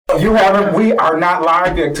You haven't. We are not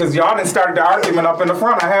live yet because y'all done started the argument up in the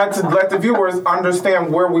front. I had to let the viewers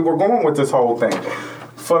understand where we were going with this whole thing.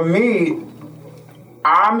 For me,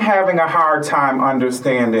 I'm having a hard time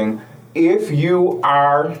understanding if you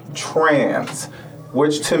are trans,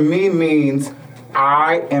 which to me means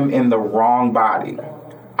I am in the wrong body.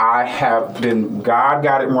 God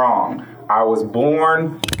got it wrong. I was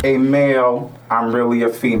born a male, I'm really a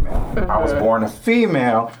female. I was born a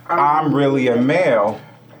female, I'm really a male.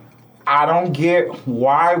 I don't get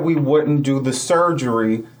why we wouldn't do the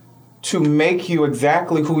surgery to make you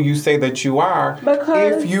exactly who you say that you are,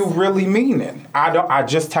 because if you really mean it.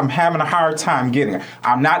 I'm having a hard time getting it.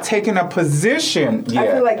 I'm not taking a position yet.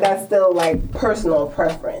 I feel like that's still like personal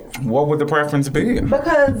preference. What would the preference be?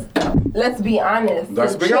 Because let's be honest.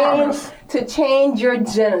 To change your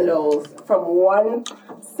genitals from one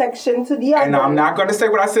section to the other. And I'm not going to say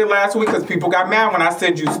what I said last week because people got mad when I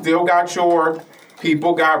said you still got your.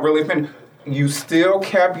 People got really offended. You still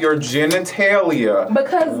kept your genitalia.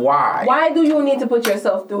 Because why? Why do you need to put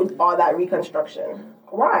yourself through all that reconstruction?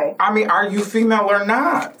 Why? I mean, are you female or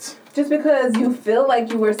not? Just because you feel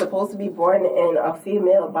like you were supposed to be born in a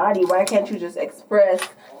female body, why can't you just express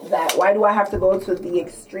that? Why do I have to go to the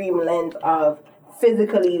extreme length of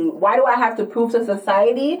physically? Why do I have to prove to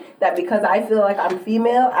society that because I feel like I'm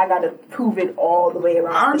female, I gotta prove it all the way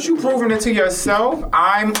around? Aren't you proving it to yourself?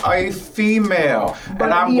 I'm a female.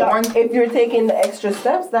 But if you're taking the extra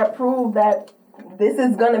steps that prove that this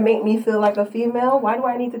is gonna make me feel like a female, why do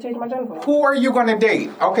I need to change my gender? Who are you gonna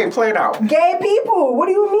date? Okay, play it out. Gay people. What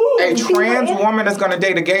do you mean? A trans woman is gonna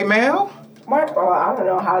date a gay male? What? Oh, I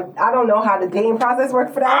don't know how the dating process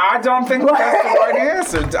works for that. I don't think that's the right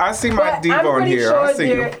answer. I see my diva on here. Sure I see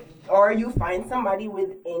you. Or you find somebody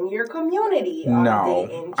within your community.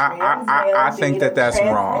 No, I think that's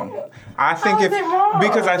wrong. I think How is it wrong?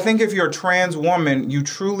 Because I think if you're a trans woman, you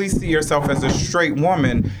truly see yourself as a straight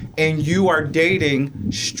woman, and you are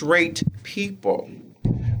dating straight people,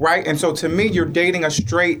 right? And so to me, you're dating a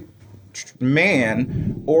straight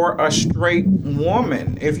man or a straight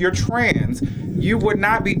woman. If you're trans, you would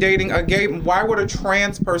not be dating a gay. Why would a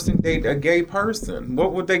trans person date a gay person?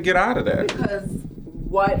 What would they get out of that? Because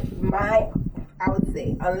I would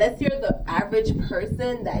say, unless you're the average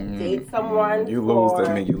person that dates someone, you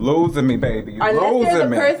losing me, baby. Unless you're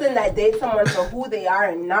the person that dates someone for who they are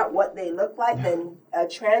and not what they look like, then a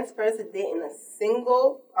trans person dating a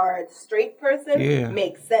single or a straight person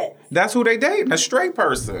makes sense. That's who they date, a straight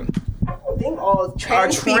person. I don't think all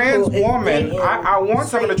trans a trans people woman. I want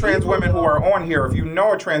some of the trans women who are on here. If you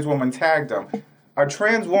know a trans woman, tag them. A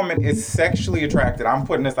trans woman is sexually attracted. I'm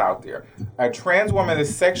putting this out there. A trans woman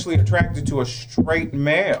is sexually attracted to a straight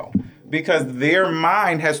male because their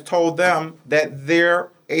mind has told them that they're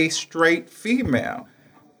a straight female.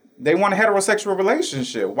 They want a heterosexual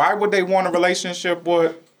relationship. Why would they want a relationship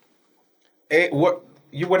with what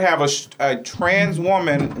you would have a trans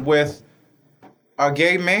woman with a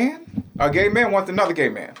gay man? A gay man wants another gay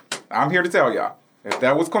man. I'm here to tell y'all. If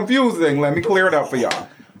that was confusing, let me clear it up for y'all.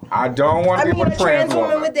 I don't want to be with a trans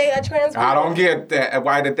woman. Would date a trans woman. I don't get that.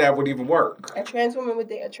 Why that would even work? A trans woman would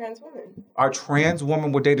date a trans woman. A trans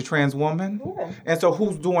woman would date a trans woman? Yeah. And so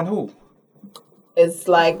who's doing who? It's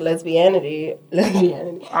like lesbianity.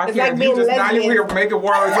 It's like being lesbian. Now you're here making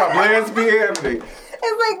words up. Lesbianity.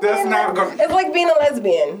 It's like being a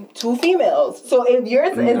lesbian. Two females. So if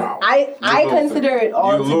yours is, I consider it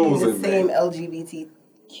all to be the same LGBTQ.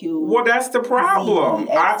 Well, that's the problem.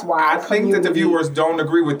 I think that the viewers don't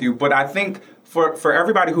agree with you, but I think for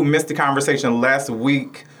everybody who missed the conversation last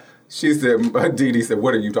week, she said, Dee said,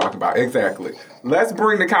 what are you talking about? Exactly. Let's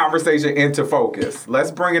bring the conversation into focus. Let's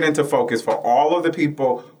bring it into focus for all of the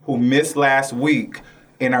people who missed last week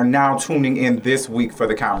and are now tuning in this week for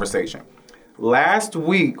the conversation. Last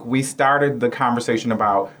week, we started the conversation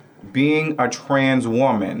about being a trans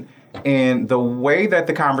woman. And the way that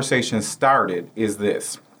the conversation started is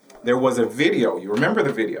this. There was a video. You remember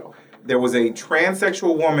the video. There was a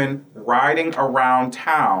transsexual woman riding around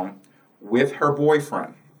town with her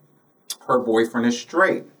boyfriend. Her boyfriend is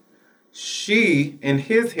straight. She, in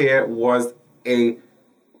his head, was a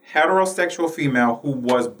heterosexual female who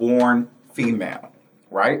was born female.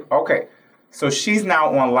 Right? Okay. So she's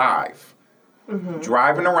now on live.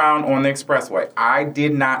 Driving around on the expressway. I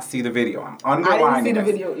did not see the video. I'm underlining I didn't see the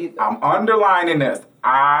video either. I'm underlining this.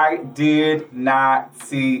 I did not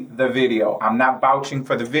see the video. I'm not vouching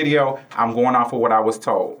for the video. I'm going off of what I was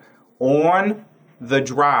told. On the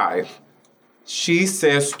drive, she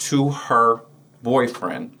says to her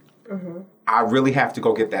boyfriend, I really have to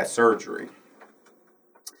go get that surgery.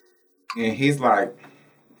 And he's like,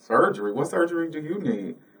 surgery? What surgery do you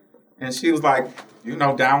need? And she was like,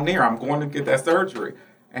 down there, I'm going to get that surgery.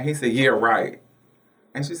 And he said, yeah, right.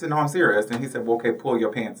 And she said, no, I'm serious. And he said, well, okay, pull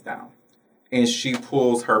your pants down. And she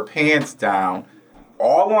pulls her pants down,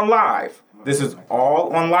 all on live. This is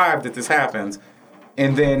all on live that this happens.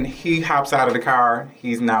 And then he hops out of the car.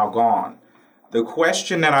 He's now gone. The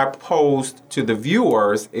question that I posed to the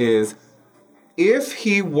viewers is, if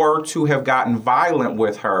he were to have gotten violent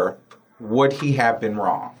with her, would he have been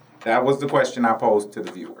wrong? That was the question I posed to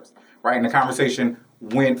the viewers, right? And the conversation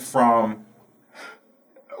went from,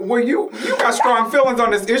 well, you got strong feelings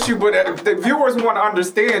on this issue, but the viewers want to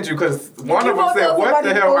understand you because one of them said, what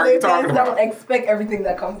the hell are you talking about? Don't expect everything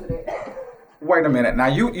that comes with it. Wait a minute. Now,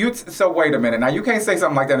 wait a minute. Now, you can't say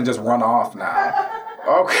something like that and just run off now.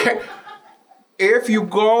 Okay. If you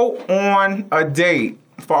go on a date,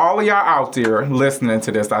 for all of y'all out there listening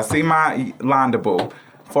to this, I see my Londa Boo.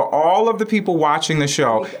 For all of the people watching the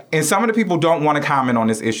show, and some of the people don't want to comment on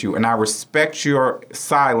this issue, and I respect your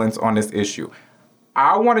silence on this issue.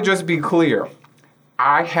 I want to just be clear.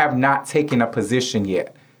 I have not taken a position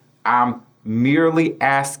yet. I'm merely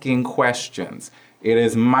asking questions. It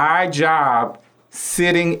is my job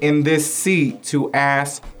sitting in this seat to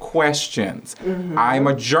ask questions. Mm-hmm. I'm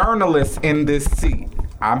a journalist in this seat.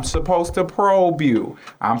 I'm supposed to probe you.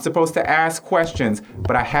 I'm supposed to ask questions,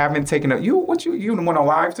 but I haven't taken you want to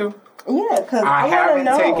live too? Yeah, because I haven't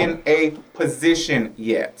taken a position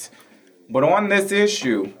yet. But on this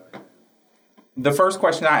issue, the first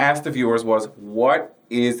question I asked the viewers was, what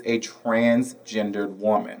is a transgendered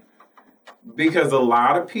woman? Because a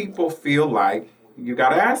lot of people feel like, you got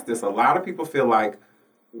to ask this, a lot of people feel like,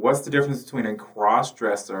 what's the difference between a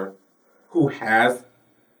cross-dresser who has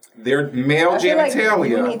their male genitalia? Like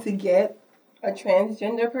you need to get a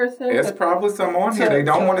transgender person. There's probably some on here. They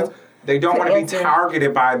don't want to be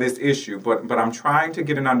targeted by this issue, but I'm trying to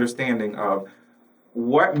get an understanding of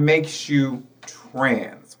what makes you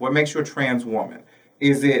trans. What makes you a trans woman?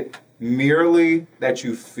 Is it merely that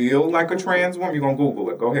you feel like a trans woman? You're going to Google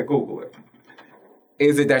it. Go ahead, Google it.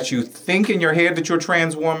 Is it that you think in your head that you're a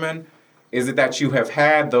trans woman? Is it that you have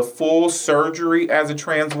had the full surgery as a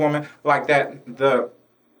trans woman? Like the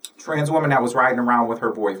trans woman that was riding around with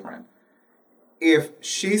her boyfriend. If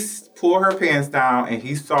she pulled her pants down and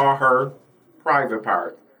he saw her private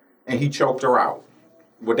part and he choked her out,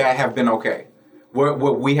 would that have been okay? Would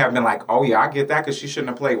we have been like, oh yeah, I get that because she shouldn't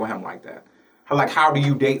have played with him like that? Like, how do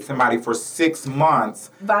you date somebody for 6 months?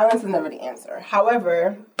 Violence is never the answer.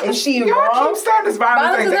 However, is she wrong? Y'all keep saying this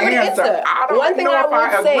violence ain't the answer. I don't know if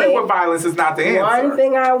I agree with violence is not the answer. One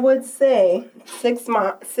thing I would say, 6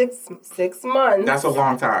 months. 6 months. That's a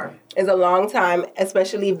long time. Is a long time,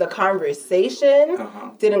 especially if the conversation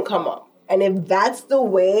didn't come up. And if that's the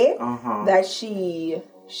way that she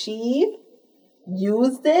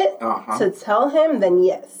used it to tell him, then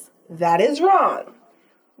yes, that is wrong.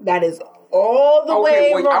 That is all the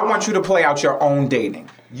way wrong. I want you to play out your own dating.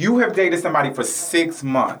 You have dated somebody for 6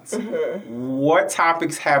 months. Mm-hmm. What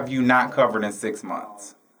topics have you not covered in 6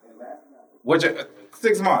 months?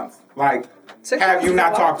 6 months? Like, have you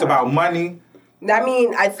not talked about money? I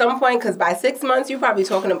mean, at some point, because by 6 months, you're probably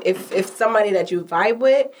talking, if somebody that you vibe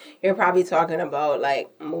with, you're probably talking about, like,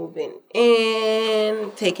 moving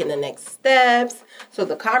in, taking the next steps. So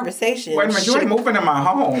the conversation... Wait a minute, you ain't moving in my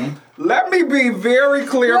home. Let me be very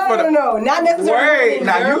clear No, not necessarily. Wait,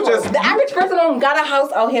 now you just... The average person don't got a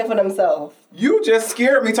house out here for themselves. You just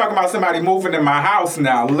scared me talking about somebody moving in my house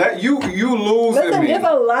now. You losing me. There's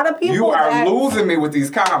a lot of people You are losing me with these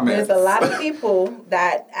comments. There's a lot of people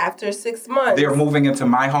that after 6 months... They're moving into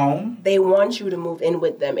my home? They want you to move in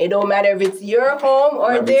with them. It don't matter if it's your home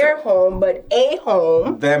or their home, but a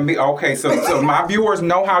home. Okay, so my viewers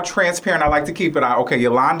know how transparent I like to keep it. Okay,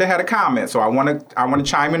 Yolanda had a comment, so I want to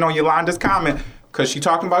chime in on Yolanda's comment because she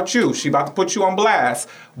talking about you. She about to put you on blast,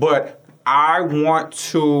 but I want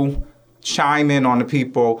to chime in on the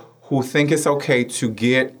people who think it's okay to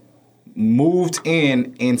get moved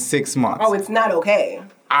in 6 months. Oh, it's not okay.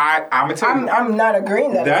 I'm gonna tell you. I'm not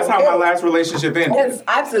agreeing that. That's how my last relationship ended. It's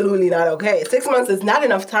absolutely not okay. 6 months is not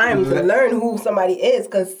enough time to learn who somebody is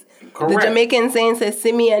because the Jamaican saying says,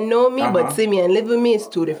 see me and know me, but see me and live with me is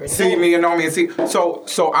two different things. See me and know me and see.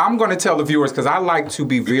 So I'm going to tell the viewers, because I like to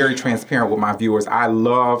be very transparent with my viewers. I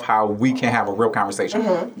love how we can have a real conversation.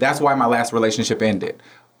 Mm-hmm. That's why my last relationship ended.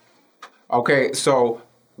 Okay, so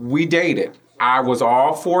we dated. I was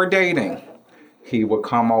all for dating. He would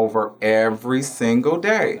come over every single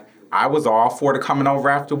day. I was all for the coming over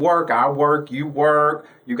after work. I work, you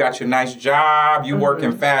got your nice job, you work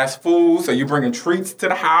in fast food, so you bringing treats to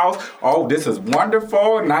the house. Oh, this is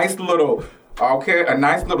wonderful, nice little Okay, a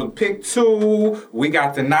nice little pick two. We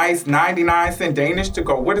got the nice 99-cent Danish to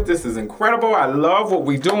go with it. This is incredible. I love what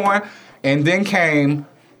we're doing. And then came,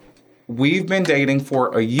 we've been dating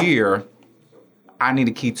for a year. I need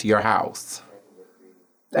a key to your house.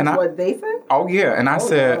 That's what they said? Oh, yeah. And I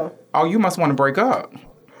said, no. Oh, you must want to break up.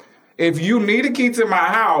 If you need a key to my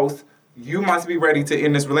house, you must be ready to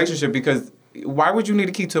end this relationship, because why would you need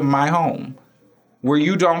a key to my home where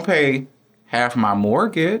you don't pay half my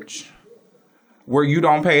mortgage, where you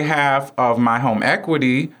don't pay half of my home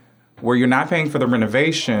equity, where you're not paying for the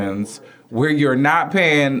renovations, where you're not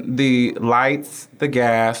paying the lights, the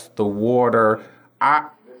gas, the water? I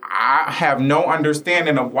have no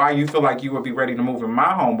understanding of why you feel like you would be ready to move in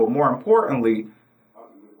my home. But more importantly,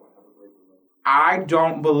 I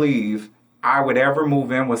don't believe I would ever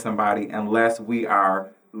move in with somebody unless we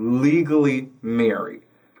are legally married.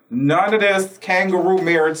 None of this kangaroo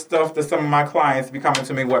marriage stuff that some of my clients be coming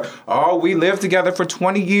to me with. Oh, we lived together for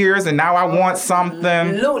 20 years and now I want something.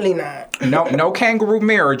 Absolutely not. No kangaroo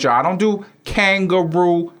marriage, y'all. I don't do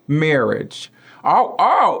kangaroo marriage.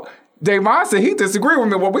 Oh. Davon said he disagreed with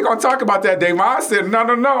me. Well, we're going to talk about that. Davon said,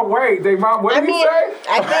 no, wait. Davon, what did he say?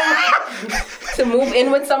 I think to move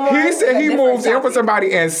in with someone. He said he moved in with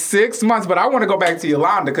somebody in 6 months, but I want to go back to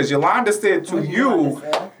Yolanda, because Yolanda said to you,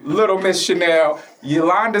 little Miss Chanel,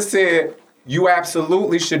 Yolanda said you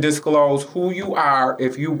absolutely should disclose who you are.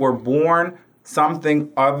 If you were born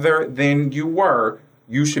something other than you were,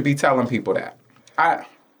 you should be telling people that. I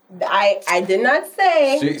did not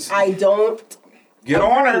say I don't. Get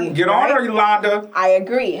on her, Yolanda. I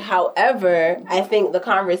agree. However, I think the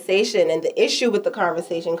conversation and the issue with the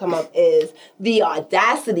conversation come up is the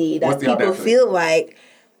audacity that people feel like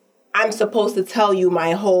I'm supposed to tell you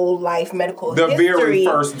my whole life medical history very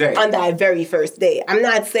first day. On that very first day. I'm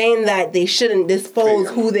not saying that they shouldn't disclose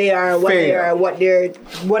who they are, what they are,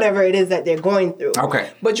 whatever it is that they're going through.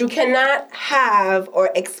 Okay. But you cannot have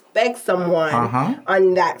or expect someone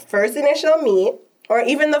on that first initial meet, or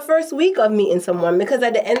even the first week of meeting someone, because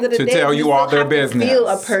at the end of the day, to tell you all their business. Feel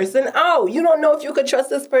a person. Oh, you don't know if you could trust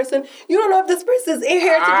this person. You don't know if this person's in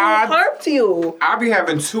here to do harm to you. I be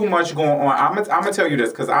having too much going on. I'm gonna tell you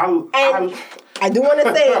this, because I do want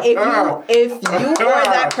to say, if you are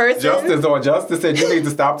that person... Justice said you need to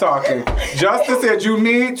stop talking. Justice said you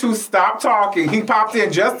need to stop talking. He popped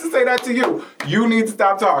in just to say that to you. You need to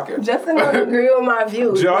stop talking. Justin don't agree with my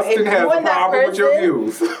views. Justin has a problem with your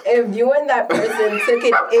views. If you and that person took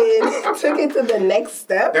it to the next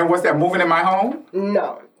step... And what's that, moving in my home?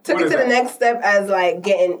 No. Took it to the next step as like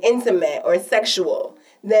getting intimate or sexual,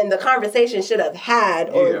 then the conversation should have had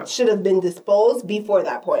or should have been disposed before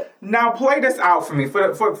that point. Now play this out for me.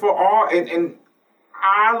 For all, and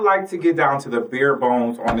I like to get down to the bare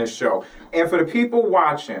bones on this show. And for the people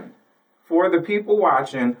watching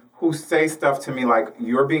who say stuff to me like,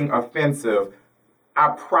 you're being offensive, I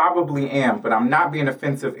probably am, but I'm not being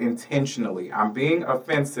offensive intentionally. I'm being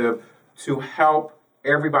offensive to help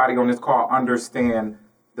everybody on this call understand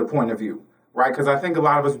the point of view. Right? Because I think a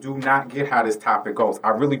lot of us do not get how this topic goes. I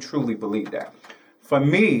really, truly believe that. For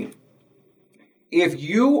me, if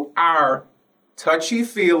you are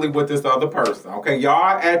touchy-feely with this other person, okay,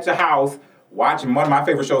 y'all at your house watching, one of my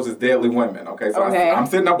favorite shows is Deadly Women, okay? So I'm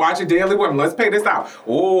sitting up watching Deadly Women. Let's pay this out.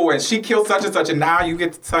 Oh, and she killed such and such, and now you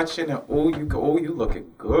get to touching, and you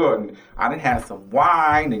looking good. And I done had some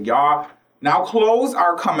wine, and y'all, now clothes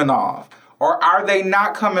are coming off. Or are they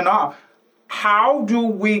not coming off? How do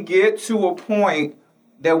we get to a point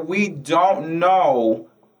that we don't know?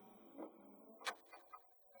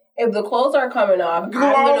 If the clothes are coming off, I'm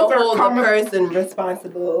going to hold the person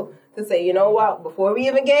responsible to say, you know what, before we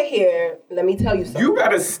even get here, let me tell you something. You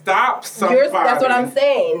better stop somebody. That's what I'm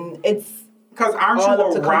saying. It's because aren't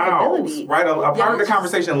you aroused? Right? A part of the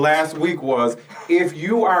conversation last week was, if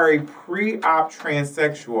you are a pre-op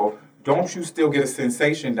transsexual, don't you still get a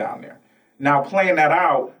sensation down there? Now, playing that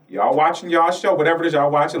out, y'all watching y'all show, whatever it is y'all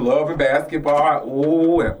watching, Love and Basketball,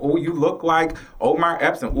 you look like Omar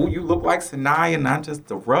Epps, and you look like Sanaya, not just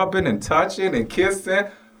the rubbing and touching and kissing.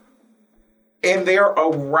 And they're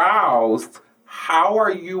aroused. How are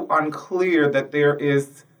you unclear that there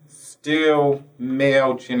is still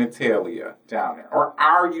male genitalia down there? Or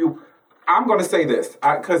are you, I'm going to say this,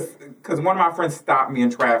 because one of my friends stopped me in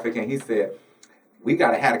traffic, and he said, we got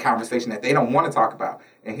to have a conversation that they don't want to talk about.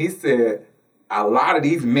 And he said, a lot of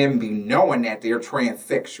these men be knowing that they're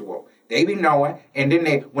transsexual. They be knowing, and then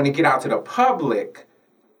when they get out to the public,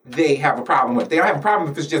 they have a problem with it. They don't have a problem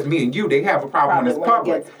if it's just me and you. They have a problem when it's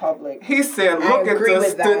public. He said, look at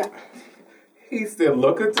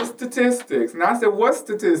the statistics. And I said, what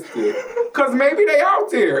statistics? Because maybe they out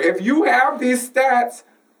there. If you have these stats,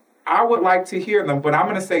 I would like to hear them, but I'm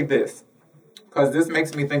going to say this, because this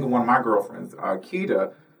makes me think of one of my girlfriends,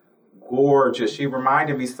 Keita. Gorgeous. She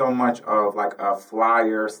reminded me so much of like a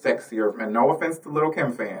flyer, sexier, and no offense to Lil'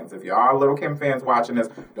 Kim fans. If y'all are Lil' Kim fans watching this,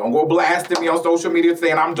 don't go blasting me on social media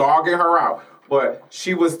saying I'm dogging her out. But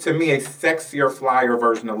she was, to me, a sexier, flyer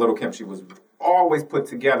version of Lil' Kim. She was always put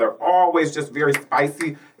together, always just very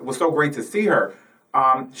spicy. It was so great to see her.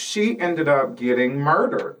 She ended up getting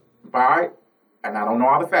murdered by, and I don't know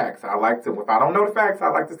all the facts. If I don't know the facts, I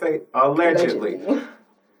like to say allegedly.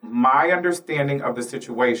 My understanding of the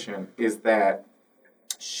situation is that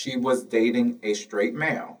she was dating a straight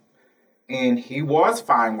male, and he was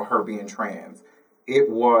fine with her being trans. It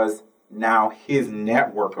was now his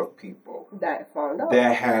network of people that found out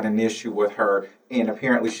that had an issue with her, and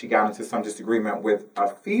apparently she got into some disagreement with a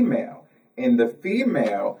female, and the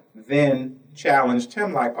female then challenged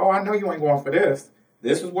him like, oh, I know you ain't going for this.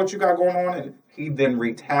 This is what you got going on, and he then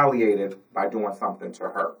retaliated by doing something to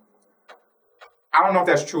her. I don't know if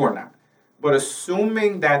that's true or not, but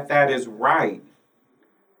assuming that that is right,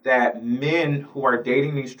 that men who are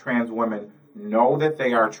dating these trans women know that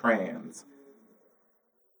they are trans,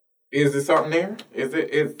 is there something there?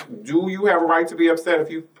 Do you have a right to be upset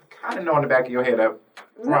if you kind of know in the back of your head up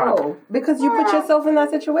front? No, because you put yourself in that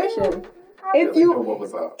situation. If you know what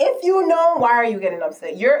was up. If you know, why are you getting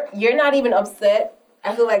upset? You're not even upset.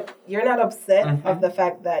 I feel like you're not upset of the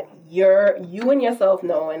fact that you and yourself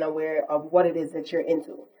know and aware of what it is that you're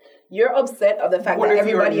into. You're upset of the fact that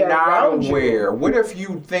everybody around you. What if you're not aware? What if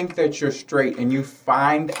you think that you're straight and you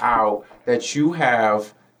find out that you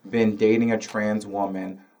have been dating a trans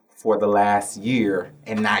woman for the last year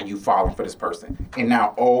and now you falling for this person? And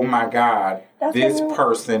now, oh my God, this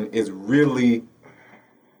person is really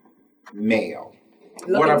male.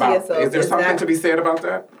 What about, is there something to be said about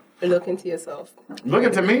that? Look into yourself. Look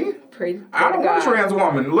into me? I don't want a trans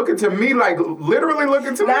woman. Look into me, like literally look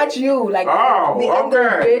into me. Not you, like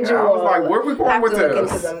the individual. I was like, where are we going with this?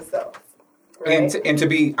 Look into themselves. Right? And to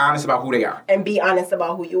be honest about who they are. And be honest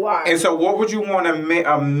about who you are. And so what would you want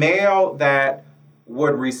a male that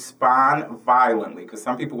would respond violently? Because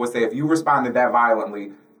some people would say if you responded that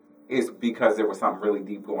violently, it's because there was something really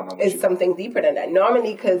deep going on with you. It's something deeper than that.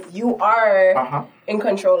 Normally, because you are in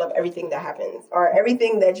control of everything that happens. Or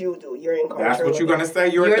everything that you do, you're in control. That's what you're going to say?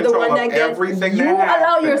 You're in control of everything that happens. You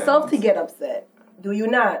allow yourself to get upset. Do you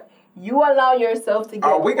not? You allow yourself to get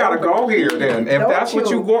Oh, we got to go here then. If that's what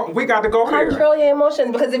you want, we got to go here. Control your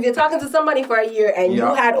emotions. Because if you're talking to somebody for a year and you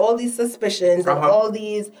had all these suspicions and all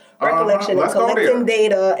these recollection and collecting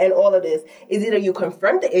data and all of this, is either you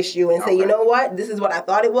confront the issue and say, you know what, this is what I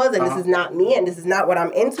thought it was and this is not me and this is not what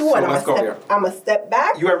I'm into so and I'm a step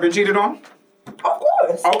back. You ever been cheated on? Of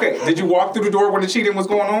course. Okay. Did you walk through the door when the cheating was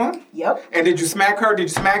going on? Yep. And did you smack her? Did you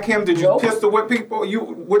smack him? Did you pistol whip people?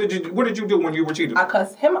 What did you do when you were cheated? I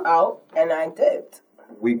cussed him out and I dipped.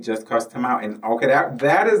 We just cussed him out, and okay,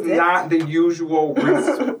 that is not the usual.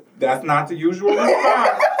 That's not the usual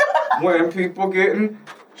response when people getting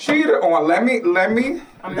cheated on. Let me.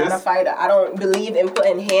 I'm not a fighter. I don't believe in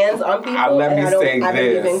putting hands on people. I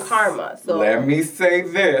believe in karma. So let me say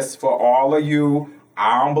this for all of you.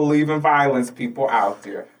 I don't believe in violence, people out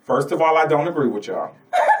there. First of all, I don't agree with y'all.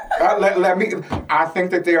 I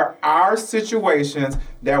think that there are situations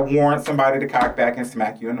that warrant somebody to cock back and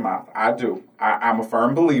smack you in the mouth. I do. I'm a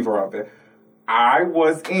firm believer of it. I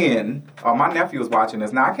was in. Oh, my nephew is watching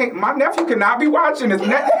this. Now, my nephew cannot be watching this.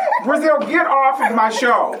 Brazil, get off of my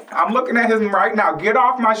show. I'm looking at him right now. Get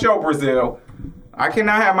off my show, Brazil. I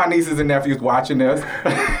cannot have my nieces and nephews watching this.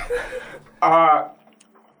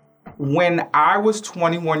 When I was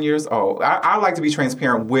 21 years old, I like to be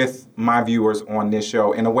transparent with my viewers on this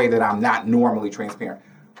show in a way that I'm not normally transparent.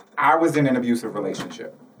 I was in an abusive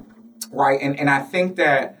relationship, right? And I think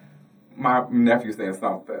that my nephew's saying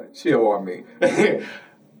something. Chill on me.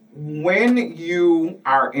 When you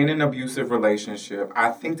are in an abusive relationship, I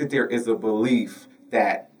think that there is a belief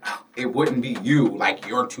that it wouldn't be you, like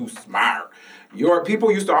you're too smart. People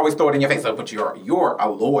used to always throw it in your face, but you're a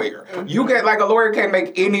lawyer. Mm-hmm. You get like a lawyer can't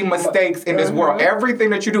make any mistakes in this world. Everything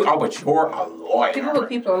that you do, but you're a lawyer. People put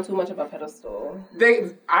people on too much of a pedestal.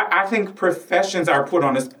 I think professions are put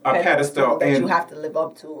on a pedestal that you have to live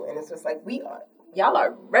up to, and it's just like y'all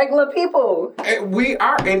are regular people. We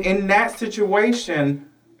are, and in that situation,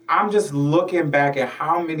 I'm just looking back at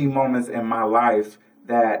how many moments in my life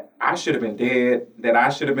that I should have been dead, that I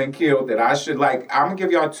should have been killed, that I should, I'm going to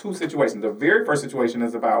give y'all two situations. The very first situation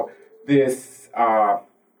is about this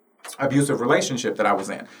abusive relationship that I was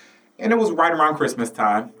in. And it was right around Christmas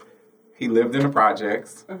time. He lived in the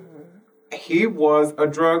projects. Mm-hmm. He was a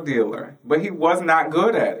drug dealer, but he was not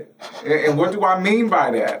good at it. And what do I mean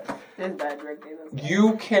by that? There's bad drug dealers.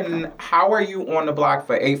 You can. How are you on the block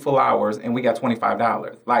for 8 full hours and we got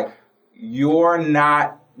 $25? Like, you're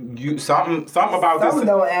not. You something about this. Something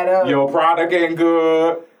don't add up. Your product ain't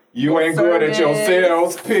good. You ain't good at your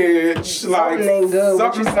sales pitch. Something ain't good.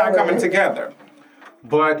 Something's not coming together.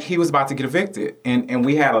 But he was about to get evicted, and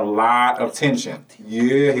we had a lot of tension.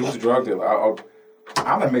 Yeah, he was a drug dealer.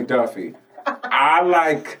 I'm a McDuffie. I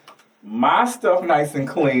like my stuff nice and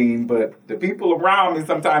clean, but the people around me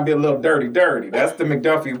sometimes be a little dirty. That's the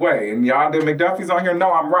McDuffie way. And y'all, the McDuffies on here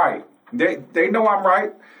know I'm right. They know I'm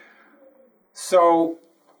right. So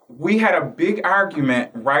we had a big argument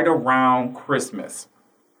right around Christmas.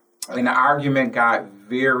 And the argument got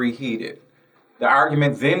very heated. The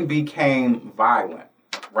argument then became violent,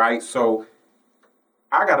 right? So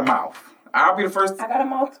I got a mouth. I'll be the first. I got a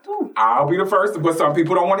mouth too. I'll be the first, but some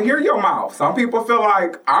people don't want to hear your mouth. Some people feel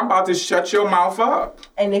like I'm about to shut your mouth up.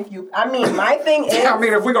 And my thing is,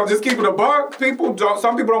 if we're going to just keep it a buck,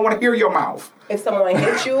 some people don't want to hear your mouth. If someone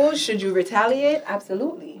hits you, should you retaliate?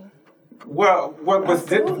 Absolutely. Well, but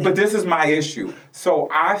this is my issue. So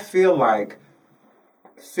I feel like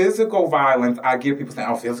physical violence, I get people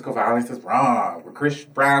saying, physical violence is wrong. Chris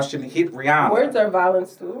Brown shouldn't hit Rihanna. Words are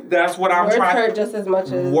violence too. That's what I'm trying. Words hurt just as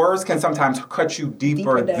much as... Words can sometimes cut you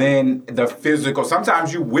deeper than the physical.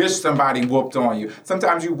 Sometimes you wish somebody whooped on you.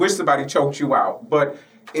 Sometimes you wish somebody choked you out. But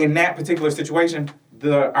in that particular situation,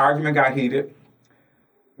 the argument got heated.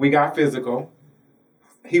 We got physical.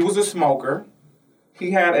 He was a smoker.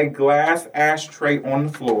 He had a glass ashtray on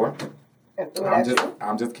the floor.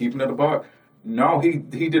 I'm just keeping it a buck. No, he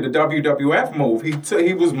did a WWF move.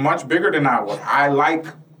 He was much bigger than I was. I like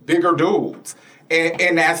bigger dudes,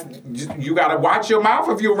 and that's, you got to watch your mouth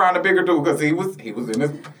if you're around a bigger dude, because he was in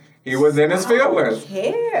his feelings.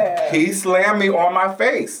 He slammed me on my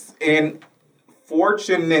face, and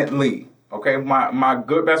fortunately, okay, my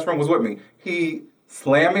good best friend was with me. He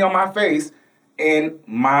slammed me on my face, and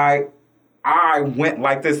my eye went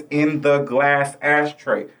like this in the glass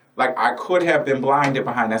ashtray. Like, I could have been blinded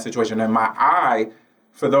behind that situation. And my eye,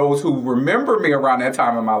 for those who remember me around that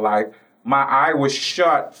time in my life, my eye was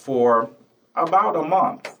shut for about a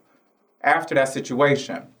month after that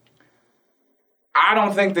situation. I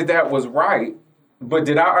don't think that was right. But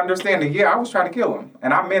did I understand that? Yeah, I was trying to kill him.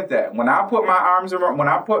 And I meant that. When I put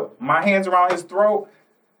my hands around his throat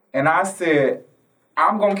and I said,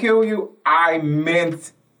 I'm going to kill you, I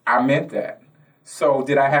meant that. So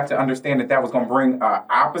did I have to understand that was going to bring an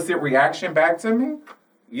opposite reaction back to me?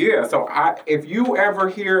 Yeah. So if you ever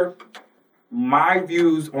hear my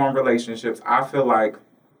views on relationships, I feel like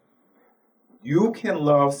you can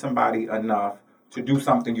love somebody enough to do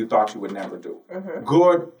something you thought you would never do. Mm-hmm.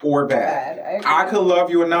 Good or bad. I could love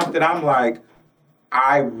you enough that I'm like,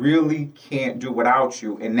 I really can't do without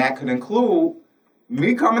you. And that could include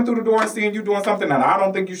me coming through the door and seeing you doing something that I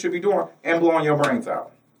don't think you should be doing and blowing your brains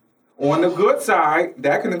out. On the good side,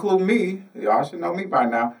 that can include me. Y'all should know me by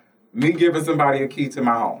now. Me giving somebody a key to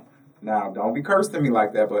my home. Now, don't be cursing me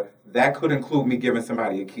like that, but that could include me giving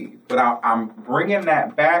somebody a key. But I'm bringing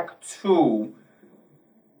that back to,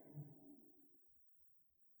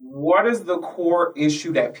 what is the core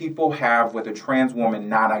issue that people have with a trans woman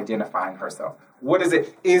not identifying herself? What is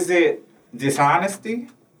it? Is it dishonesty?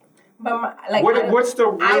 But what's the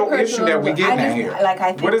real issue that we get in here?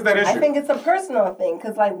 What is that issue? I think it's a personal thing,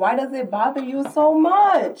 because why does it bother you so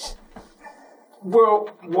much? Well,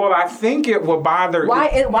 I think it will bother. Why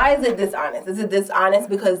is it dishonest? Is it dishonest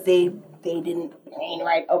because they didn't plain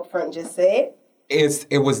right up front just say it?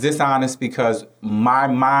 It was dishonest because my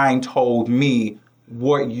mind told me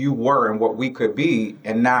what you were and what we could be,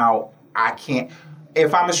 and now I can't.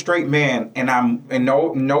 If I'm a straight man and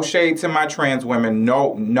no shade to my trans women,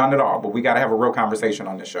 none at all, but we got to have a real conversation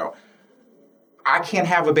on this show. I can't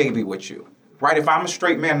have a baby with you, right? If I'm a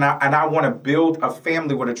straight man and I want to build a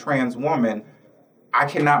family with a trans woman, I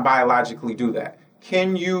cannot biologically do that.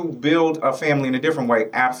 Can you build a family in a different way?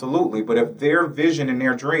 Absolutely. But if their vision and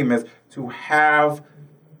their dream is to have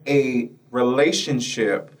a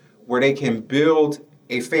relationship where they can build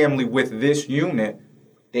a family with this unit,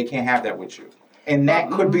 they can't have that with you. And that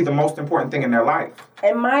could be the most important thing in their life.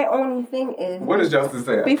 And my only thing is... What does Justice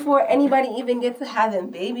say? Before anybody even gets to having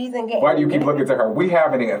babies and getting... Why do you keep looking to her? We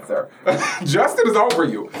have an answer. Justin is over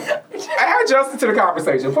you. Add Justin to the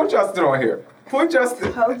conversation. Put Justin on here. Tell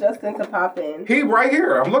Justin to pop in. He right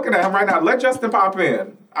here. I'm looking at him right now. Let Justin pop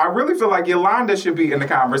in. I really feel like Yolanda should be in the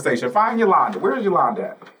conversation. Find Yolanda. Where's Yolanda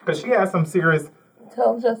at? Because she has some serious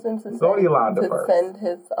Tell Justin to send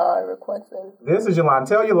his request in. This is Yolanda.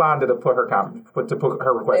 Tell Yolanda to put her request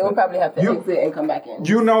in. They will probably have to exit and come back in.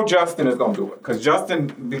 You know Justin is going to do it. Because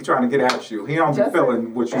Justin be trying to get at you. He don't be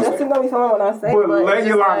feeling what you say. Justin don't be feeling what I say. But let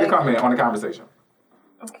Yolanda come in on the conversation.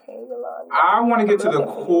 Okay, Yolanda. I want to get to the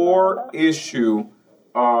core issue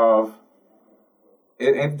of...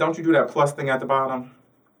 And don't you do that plus thing at the bottom?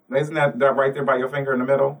 Isn't that right there by your finger in the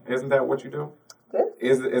middle? Isn't that what you do?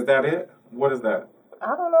 This? Is that it? What is that?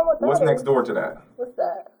 I don't know what that is. What's next door to that? What's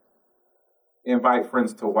that? Invite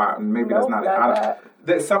friends to watch. Maybe that's not it.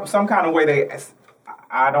 There's some kind of way they...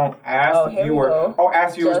 I don't ask viewers... Oh,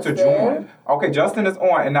 ask viewers to join. Okay, Justin is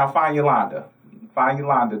on. And now find Yolanda. Find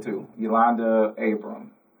Yolanda, too. Yolanda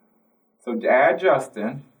Abram. So add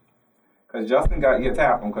Justin. Because Justin got... You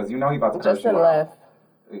tap him because you know he about to curse you out. Justin left.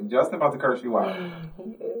 Justin about to curse you out.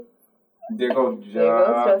 He is. There goes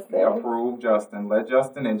Justin. Approve Justin. Let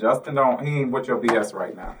Justin in. Justin he ain't with your BS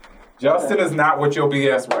right now. Justin is not with your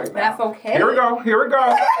BS right now. That's okay. Here we go. Here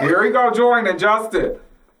we go. Join it, Justin.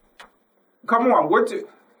 Come on.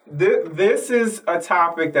 This is a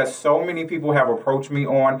topic that so many people have approached me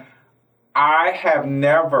on. I have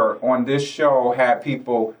never on this show had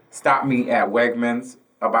people stop me at Wegmans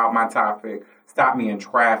about my topic, stop me in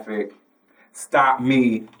traffic, stop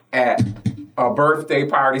me at a birthday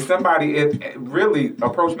party. Somebody it really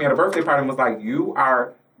approached me at a birthday party and was like, you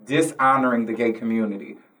are dishonoring the gay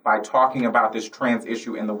community by talking about this trans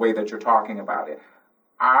issue in the way that you're talking about it.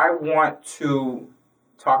 I want to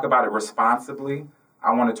talk about it responsibly.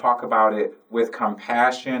 I want to talk about it with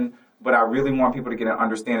compassion, but I really want people to get an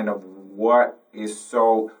understanding of what is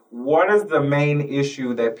the main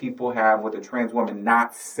issue that people have with a trans woman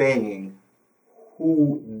not saying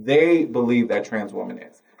who they believe that trans woman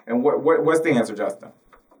is. And what's the answer, Justin?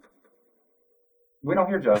 We don't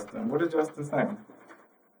hear Justin. What is Justin saying?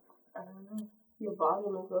 I don't know. Your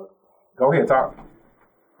volume is up. Go ahead, talk.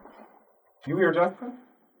 You hear Justin?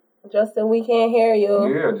 Justin, we can't hear you.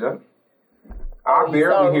 Yeah, Justin. I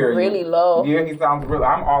barely hear you. Really low. Yeah, he sounds really...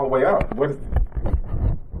 I'm all the way up.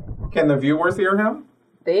 Can the viewers hear him?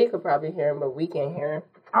 They could probably hear him, but we can't hear him.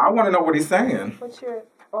 I want to know what he's saying. What's your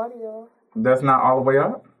audio? That's not all the way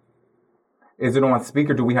up? Is it on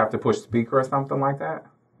speaker? Do we have to push speaker or something like that?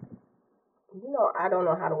 I don't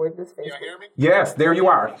know how to work this Facebook. Can you hear me? Yes, there you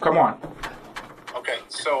are. Come on. Okay,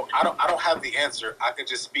 so I don't have the answer. I can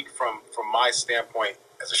just speak from my standpoint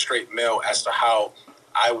as a straight male as to how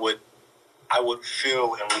I would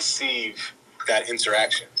feel and receive that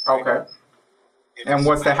interaction. Okay. And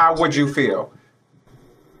how would you feel?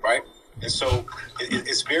 Right? And so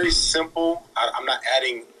it's very simple. I'm not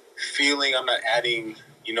adding feeling. I'm not adding,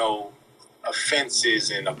 offenses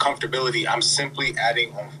and uncomfortability. I'm simply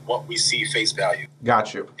adding on what we see face value.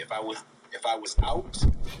 Got you. If I was out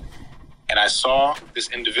and I saw this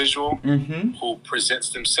individual who presents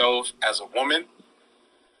themselves as a woman,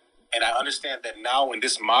 and I understand that now in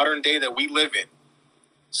this modern day that we live in,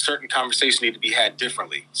 certain conversations need to be had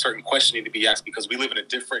differently. Certain questions need to be asked because we live in a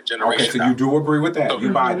different generation. Okay, so you do agree with that.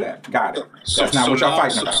 You buy that. Got it. That's not what y'all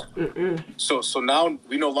fighting about. So now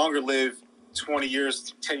we no longer live 20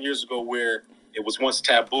 years, 10 years ago where it was once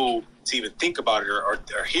taboo to even think about it or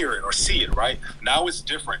hear it or see it, right? Now it's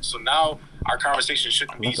different. So now our conversation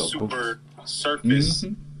shouldn't be super surface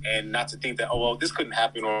and not to think that, this couldn't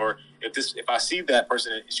happen, or if I see that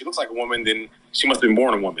person and she looks like a woman, then she must have been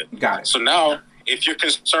born a woman. Got it. So now if your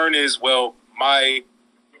concern is, my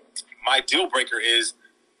deal breaker is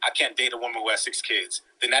I can't date a woman who has 6 kids,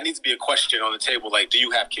 then that needs to be a question on the table, like, do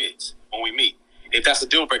you have kids when we meet? If that's a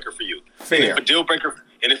deal breaker for you. Fair. And if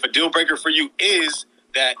a deal breaker for you is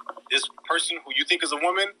that this person who you think is a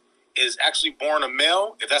woman is actually born a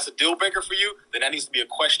male, if that's a deal breaker for you, then that needs to be a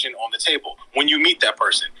question on the table when you meet that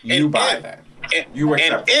person. You buy that. You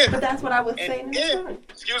accept it. But that's what I was saying.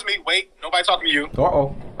 Excuse me, wait, nobody talking to you.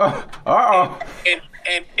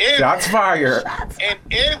 And if shots fired. And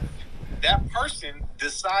if that person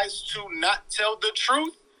decides to not tell the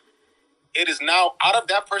truth, it is now out of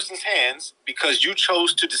that person's hands because you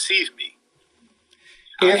chose to deceive me.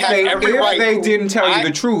 If they didn't tell you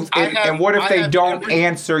the truth, and what if they don't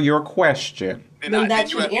answer your question? Then that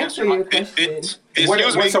should answer your question.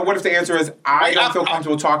 So what if the answer is, I don't feel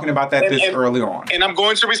comfortable talking about that this early on? And I'm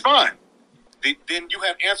going to respond. Then you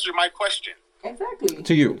have answered my question. Exactly.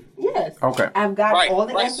 To you? Yes. Okay. I've got all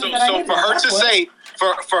the answers that I need. So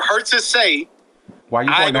for her to say, why are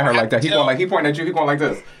you pointing at her like that? He pointing at you. He going like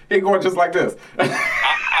this. He going just like this.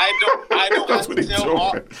 I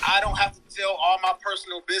don't have to tell all my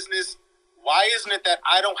personal business. Why isn't it that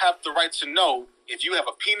I don't have the right to know if you have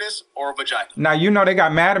a penis or a vagina. Now, you know they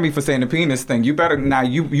got mad at me for saying the penis thing. You better, now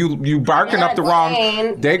you barking up the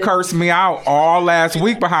wrong, they cursed me out all last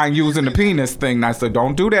week behind using the penis thing. I said,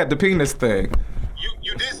 don't do that, the penis thing.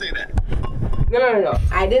 You did say that. No.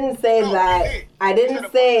 I didn't say that. I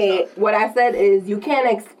didn't say, what I said is you can't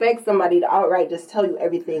expect somebody to outright just tell you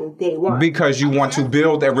everything they want. Because you want to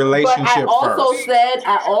build a relationship first.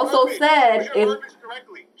 I also said, Choose your verbiage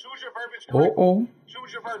correctly. Choose your verbiage correctly.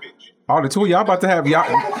 Choose your verbiage. Oh, the two of y'all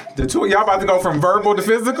about to go from verbal to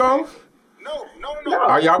physical? No.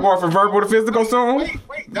 Are y'all going from verbal to physical soon?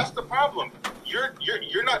 Wait. That's the problem.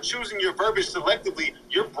 You're not choosing your verbiage selectively.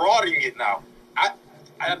 You're broadening it now.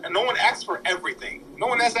 No one asks for everything. No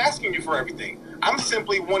one is asking you for everything. I'm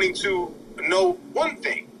simply wanting to know one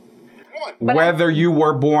thing. Whether you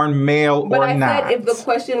were born male or not. But I said if the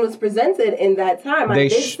question was presented in that time, I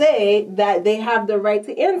did say that they have the right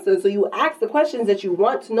to answer. So you ask the questions that you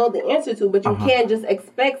want to know the answer to, but you can't just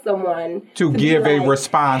expect someone to give a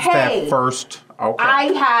response that first. Okay.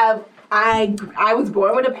 I was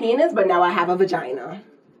born with a penis, but now I have a vagina.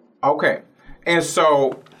 Okay. And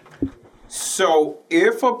so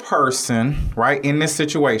if a person, right, in this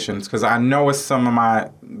situation, because I know it's some of my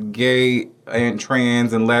gay and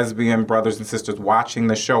trans and lesbian brothers and sisters watching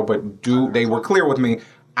the show, but they were clear with me,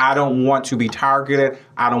 I don't want to be targeted,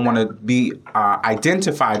 I don't want to be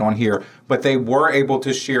identified on here, but they were able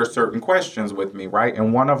to share certain questions with me, right?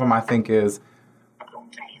 And one of them, I think, is,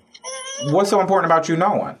 what's so important about you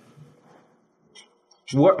knowing?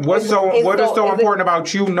 What is so important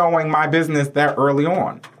about you knowing my business that early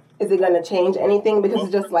on? Is it going to change anything? Because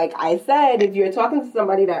it's just like I said, if you're talking to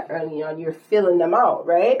somebody that early on, you're filling them out,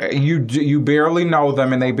 right? You barely know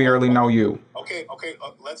them and they barely know you. Okay.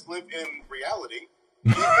 Let's live in reality.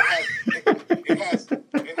 It has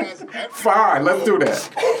everything. Fine, let's do that.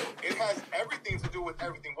 It has everything to do with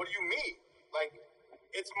everything. What do you mean? Like,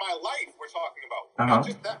 it's my life we're talking about. Not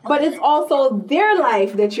just that. But it's also their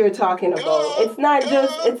life that you're talking about. It's not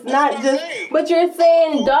just, but you're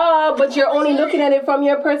saying, but you're only looking at it from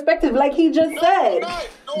your perspective. Like he just said.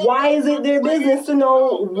 Why is it their business to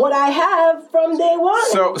know what I have from day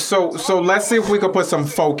one? So let's see if we could put some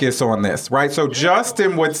focus on this, right? So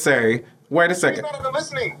Justin would say, wait a second. She's not even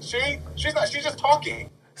listening. She's not, she's just talking.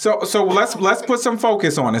 So let's put some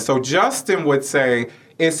focus on it. So Justin would say,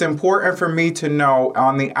 it's important for me to know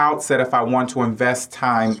on the outset if I want to invest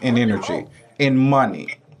time and energy, in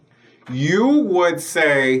money. You would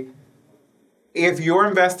say, if you're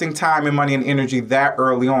investing time and money and energy that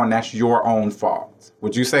early on, that's your own fault.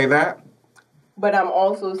 Would you say that? But I'm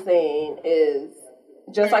also saying is,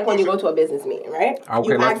 just like when you go to a business meeting, right?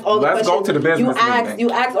 Okay, let's go to the business meeting. You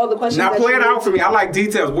ask all the questions. Now play it out for me. I like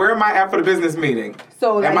details. Where am I at for the business meeting?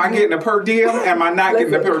 So am I getting a per diem? Am I not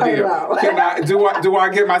getting a per diem? Do I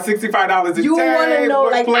get my $65 a You want to know,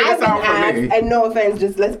 like, play I've this out been asked, for me. and no offense,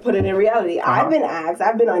 just let's put it in reality. I've been asked,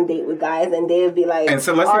 I've been on date with guys, and they'd be like, and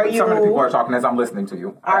so let's see what some of the people are talking as I'm listening to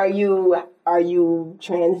you. Are you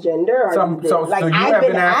transgender? So you have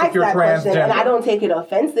been asked if you're transgender. And I don't take it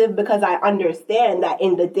offensive because I understand that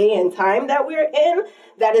in the day and time that we're in,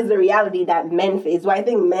 that is the reality that men face. Do I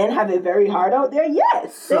think men have it very hard out there?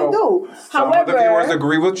 Yes, they do. Some of the viewers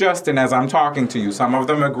agree with Justin as I'm talking to you. Some of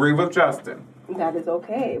them agree with Justin. That is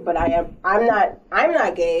okay, but I'm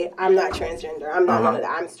not gay. I'm not transgender. I'm not none of that.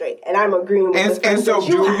 I'm straight, and I'm agreeing with and so,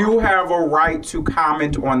 do you have a right to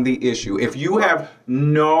comment on the issue? If you have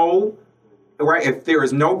if there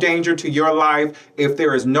is no danger to your life, if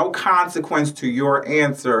there is no consequence to your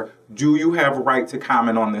answer, do you have a right to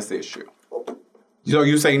comment on this issue? So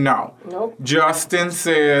you say no. Nope. Justin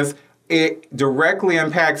says it directly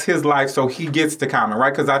impacts his life, so he gets to comment,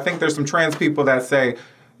 right? Because I think there's some trans people that say,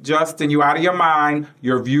 Justin, you out of your mind.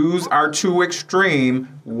 Your views are too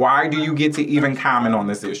extreme. Why do you get to even comment on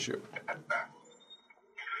this issue?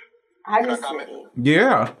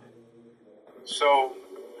 Yeah. So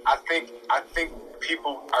I think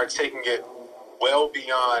people are taking it well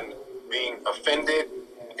beyond being offended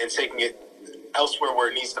and taking it elsewhere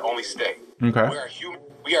where it needs to only stay. Okay.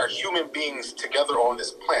 We are human beings together on this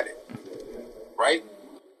planet, right?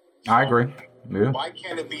 I agree. Yeah. Why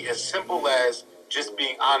can't it be as simple as just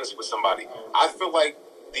being honest with somebody? I feel like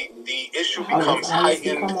the issue becomes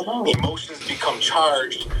heightened, emotions become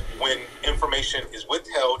charged when information is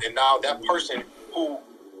withheld, and now that person who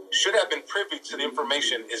should have been privy to the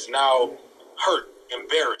information is now hurt,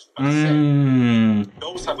 embarrassed, upset.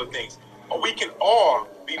 Those type of things. But we can all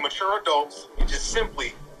be mature adults and just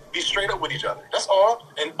simply Be straight up with each other. That's all.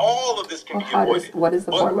 And all of this can be avoided. What is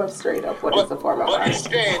the form of straight up? What is the form of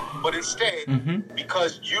honesty? But instead,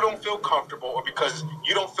 because you don't feel comfortable or because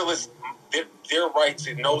you don't feel it's their right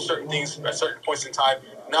to know certain things at certain points in time,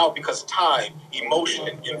 now because time,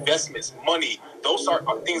 emotion, investments, money, those are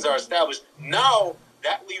things that are established. Now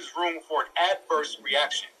that leaves room for an adverse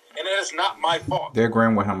reaction. And it is not my fault. They're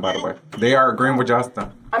agreeing with him, by the way. They are agreeing with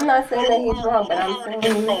Justin. I'm not saying that he's wrong, but I'm saying...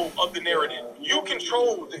 control of the narrative. You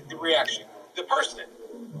control the reaction. The person,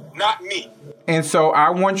 not me. And so I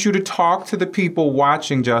want you to talk to the people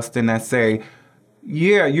watching, Justin, that say,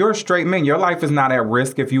 yeah, you're a straight man. Your life is not at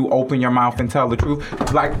risk if you open your mouth and tell the truth.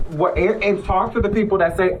 And talk to the people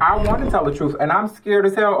that say, I want to tell the truth, and I'm scared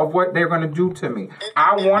as hell of what they're going to do to me.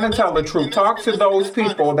 I want to tell the truth. Talk to those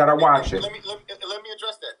people that are watching. Let me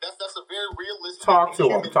address that. That's a very realistic... Talk to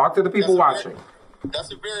them. Talk to the people watching.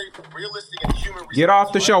 That's a very realistic and human response. Get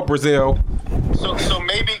off the show, Brazil. So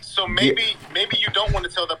maybe you don't want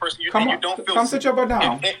to tell that person. You don't feel. Come sit your butt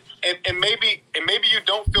down. And maybe you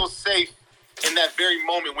don't feel safe in that very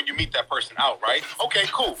moment when you meet that person out, right? Okay,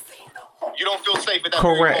 cool. You don't feel safe at that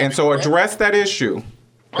very moment. And so address that issue.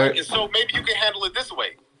 Right. And so maybe you can handle it this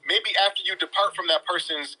way. Maybe after you depart from that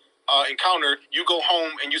person's encounter, you go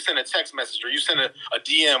home and you send a text message or you send a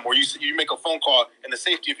DM or you make a phone call in the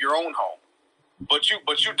safety of your own home. But you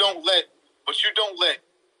don't let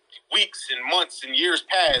weeks and months and years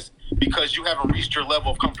pass because you haven't reached your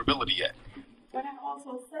level of comfortability yet. But I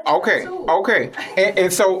also said Okay.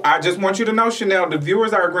 And so I just want you to know, Chanel, the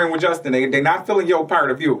viewers are agreeing with Justin. They're not feeling your part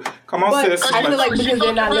of you. Come on, sis. I feel like because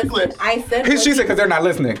they're not listening. She said because they're not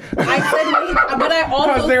listening. I said, but I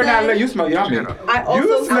also because they're not. You smell yummy.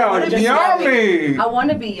 You smell yummy. I want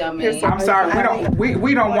to be yummy. I'm sorry.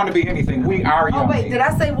 We don't want to be anything. We are yummy. Oh wait, did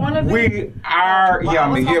I say want to be? We are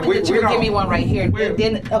yummy. Yeah, we don't. Give me one right here.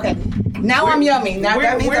 Then okay. Now I'm yummy. Now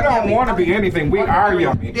that means I'm yummy. We don't want to be anything. We are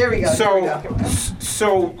yummy. There we go.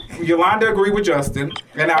 So Yolanda agreed with Justin,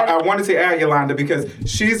 and I wanted to add Yolanda because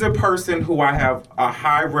she's a person who I have a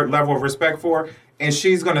high level of respect for, and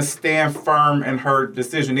she's gonna stand firm in her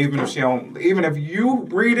decision, even if you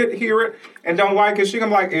read it, hear it, and don't like it, she's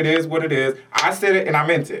gonna be like, it is what it is. I said it and I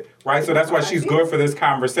meant it, right? So that's why she's good for this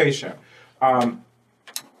conversation.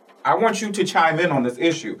 I want you to chime in on this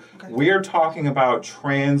issue. Okay. We are talking about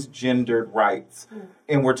transgendered rights,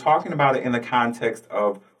 and we're talking about it in the context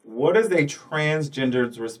of what is a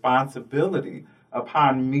transgender's responsibility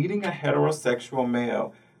upon meeting a heterosexual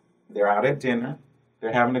male? They're out at dinner.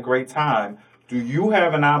 They're having a great time. Do you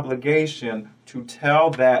have an obligation to tell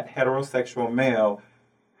that heterosexual male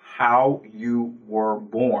how you were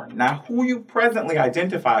born? Not who you presently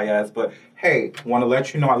identify as, but hey, want to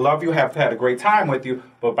let you know I love you, have had a great time with you,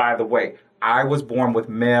 but by the way, I was born with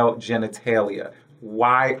male genitalia.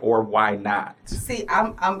 Why or why not? See,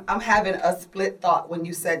 I'm having a split thought when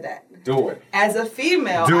you said that. Do it. As a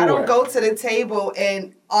female, I don't go to the table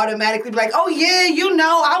and automatically be like, oh yeah,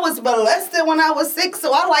 I was molested when I was 6,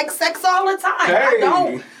 so I like sex all the time.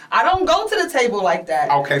 Hey. I don't go to the table like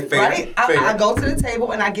that. Okay, fair. Right? I go to the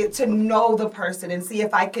table and I get to know the person and see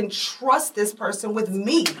if I can trust this person with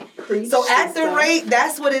me. So at the rate,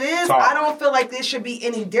 that's what it is. I don't feel like there should be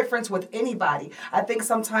any difference with anybody. I think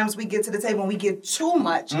sometimes we get to the table and we get too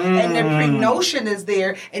much and the pre-notion is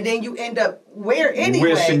there and then you end up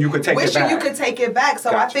wishing you could take it back.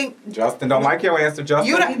 So gotcha. I think... Justin don't like your answer, Justin.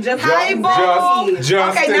 You don't... Justin okay,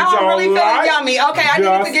 now I'm really feeling yummy. Okay, I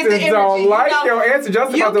need to get the energy. Justin don't like your answer.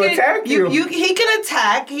 Justin about to attack you. He can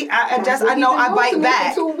attack. I know I bite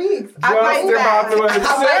back. 2 weeks. I bite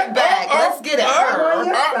back. Let's get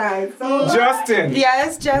it. Justin.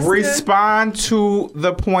 Yes, Justin. Respond to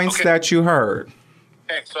the points that you heard.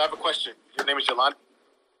 Okay, so I have a question. Your name is Yolanda?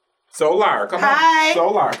 Solar, come Hi. on.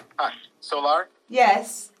 Solar. Hi. Solar?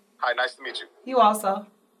 Yes. Hi, nice to meet you. You also.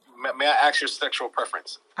 May I ask your sexual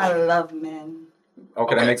preference? I love men.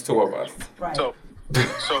 Okay, that makes 2 of us. Right. So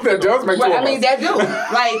that does make 2 of us. I mean, that do.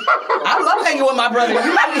 Like, I love hanging with my brother.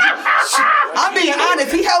 I'm being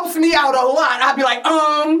honest. He helps me out a lot. I'd be like,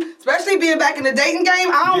 especially being back in the dating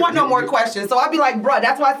game, I don't want no more questions. So I'd be like, bruh,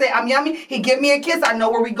 that's why I say I'm yummy. He give me a kiss. I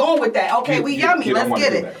know where we going with that. Okay, we yummy. Let's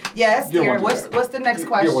get it. Yes, dear. What's the next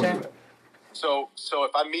question? So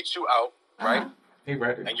if I meet you out, right? He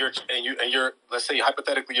ready. And you're let's say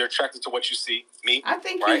hypothetically you're attracted to what you see, me. I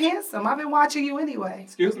think you're handsome. I've been watching you anyway.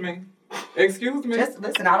 Excuse me. Just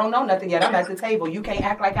listen, I don't know nothing yet. I'm at the table. You can't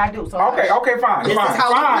act like I do. So okay, fine. This is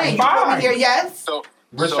how we play. You put me here, yes? So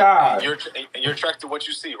Rashied. You're attracted to what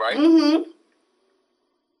you see, right? Mm-hmm.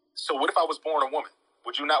 So what if I was born a woman?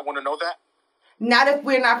 Would you not want to know that? Not if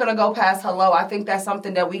we're not going to go past hello. I think that's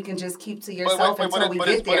something that we can just keep to yourself until we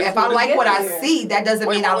get there. If I like what I see, that doesn't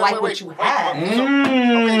mean I like what you have.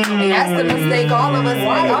 And that's the mistake all of us make.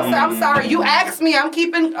 I'm sorry. You asked me. I'm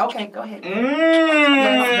keeping... Okay, go ahead.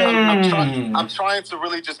 I'm trying to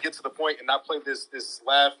really just get to the point and not play this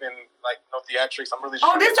laugh and like no theatrics. I'm really...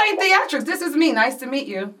 this ain't theatrics. This is me. Nice to meet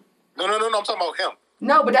you. No. I'm talking about him.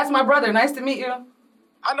 No, but that's my brother. Nice to meet you.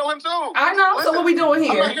 I know him too. I know. Listen, so what we doing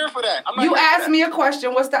here? I'm not here for that. You asked me a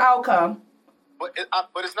question. What's the outcome? But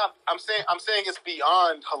it's not. I'm saying it's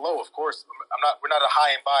beyond hello. Of course, we're not a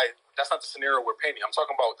high and by. That's not the scenario we're painting. I'm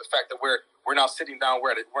talking about the fact that we're now sitting down.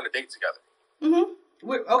 We're on a date together.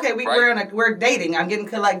 Mm-hmm. We're dating. I'm getting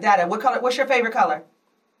collect data. What color? What's your favorite color?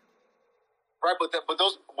 Right, but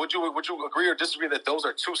those would you agree or disagree that those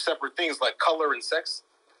are two separate things, like color and sex?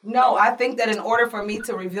 No, I think that in order for me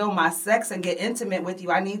to reveal my sex and get intimate with you,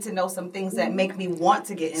 I need to know some things that make me want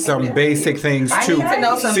to get intimate. Some basic things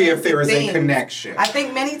to see if there is a connection. I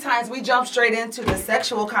think many times we jump straight into the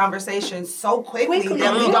sexual conversation so quickly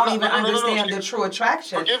that we don't even understand the true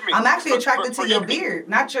attraction. I'm actually attracted to your beard,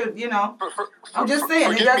 not your, I'm just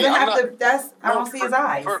saying, it doesn't have to, I don't see his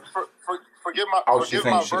eyes. Forgive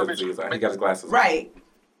my verbiage. He got his glasses. Right.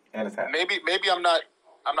 And his hat. Maybe I'm not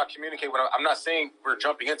communicating. I'm not saying we're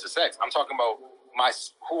jumping into sex. I'm talking about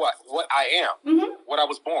what I am, what I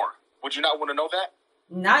was born. Would you not want to know that?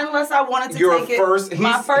 Not unless I wanted to take it.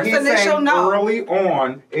 My first initial no. Early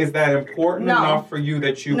on, is that important enough for you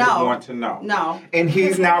that you would want to know? No. And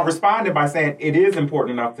he's now responded by saying it is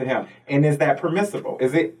important enough to him. And is that permissible?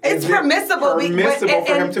 It's permissible. Permissible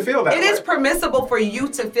for him to feel that way. It is permissible for you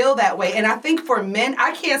to feel that way. And I think for men,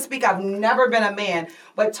 I can't speak. I've never been a man.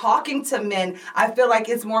 But talking to men, I feel like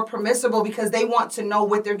it's more permissible because they want to know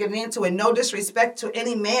what they're getting into. And no disrespect to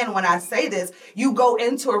any man when I say this, you go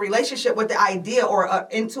into a relationship with the idea or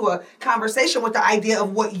into a conversation with the idea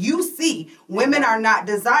of what you see. Women are not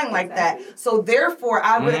designed like that. So therefore,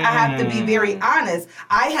 I have to be very honest.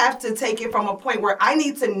 I have to take it from a point where I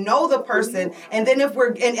need to know the person. And then if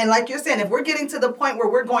we're, and like you're saying, if we're getting to the point where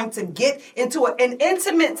we're going to get into an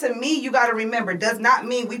intimate, to me, you got to remember, does not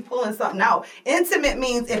mean we pulling something out. Intimate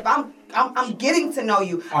means if I'm getting to know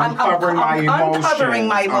you. I'm uncovering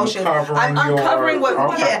my emotions. I'm uncovering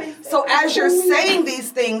So as you're saying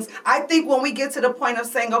these things, I think when we get to the point of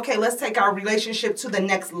saying, okay, let's take our relationship to the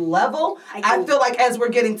next level, I feel like as we're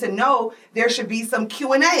getting to know, there should be some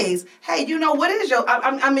Q&As. Hey, what is your,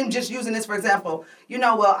 I'm just using this for example.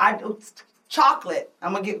 Chocolate.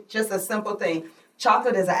 I'm going to give just a simple thing.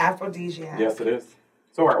 Chocolate is an aphrodisiac. Yes, it is.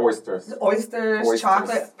 So are oysters. Oysters,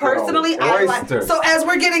 chocolate. Personally, I like. So as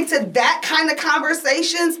we're getting to that kind of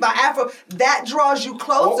conversations, that draws you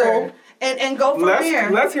closer and go from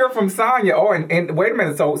there. Let's hear from Sonya. Oh, and wait a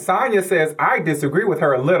minute. So Sonya says, I disagree with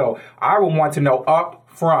her a little. I would want to know up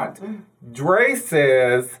front. Dre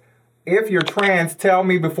says, if you're trans, tell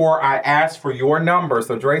me before I ask for your number.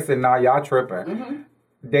 So Dre said, nah, y'all tripping.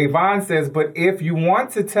 Davon says, but if you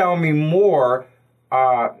want to tell me more...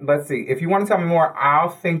 let's see. If you want to tell me more, I'll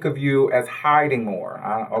think of you as hiding more.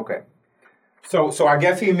 Okay. So I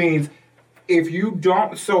guess he means if you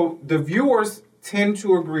don't. So the viewers tend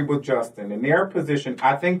to agree with Justin in their position.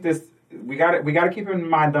 I think this we got to keep in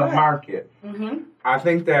mind the market. I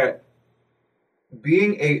think that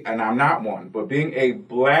being and I'm not one, but being a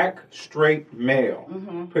black straight male,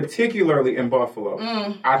 particularly in Buffalo,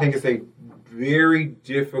 I think it's a very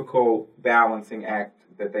difficult balancing act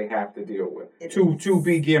that they have to deal with to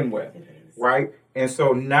begin with, right? And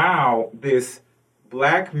so now this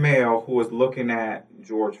black male who is looking at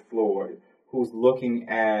George Floyd, who's looking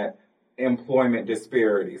at employment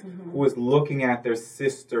disparities, who is looking at their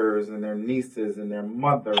sisters and their nieces and their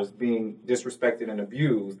mothers being disrespected and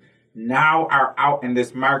abused, now are out in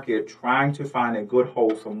this market trying to find a good,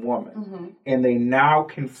 wholesome woman. And they now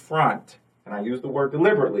confront, and I use the word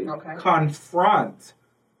deliberately, confront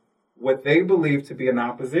what they believe to be an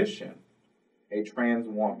opposition, a trans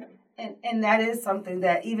woman. And that is something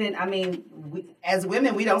that as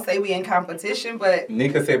women, we don't say we in competition, but...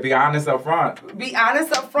 Nika said, be honest up front. Be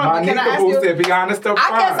honest up front. Nika Boo said, be honest up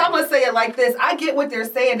front. I guess I'm going to say it like this. I get what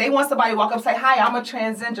they're saying. They want somebody to walk up and say, hi, I'm a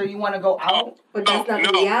transgender. You want to go out? But that's not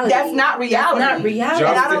reality. That's not reality. That's not reality.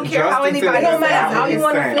 And I don't care how anybody... No matter how you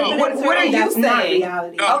want to flip it. What are you saying? Not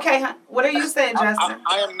reality. Okay, what are you saying, Justin?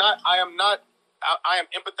 I am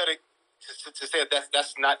empathetic to say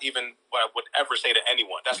that's not even what I would ever say to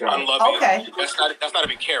anyone. That's unloving. Okay. That's not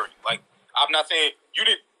even caring. Like, I'm not saying you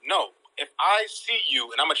didn't know. If I see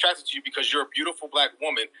you and I'm attracted to you because you're a beautiful black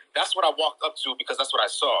woman, that's what I walked up to because that's what I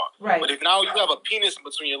saw. Right. But if now you have a penis in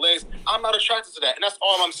between your legs, I'm not attracted to that, and that's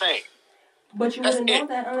all I'm saying. But you wouldn't know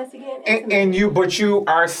that unless you get intimate. But you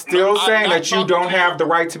are still saying that you don't have the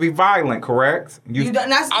right to be violent, correct? You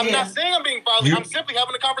don't, I'm not saying I'm being violent. I'm simply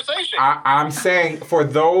having a conversation. I'm saying for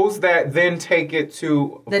those that then take it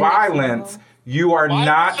to violence, you are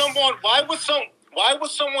not. Why would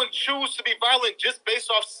someone choose to be violent just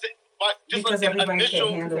based off? Because everybody initial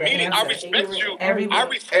can't handle meaning? it. I respect you. I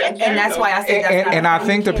respect you. And that's why I say that's not. And I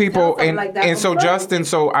think the people, and so upfront. Justin,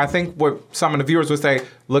 so I think what some of the viewers would say,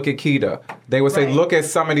 look at Keita. They would say, look at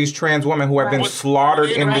some of these trans women who have been slaughtered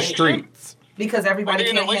in the streets. Because everybody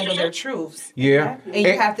can't handle their truths. Yeah. And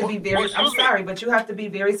you have to be very, I'm sorry, but you have to be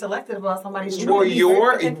very selective about somebody's truth.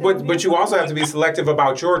 Well, but you also have to be selective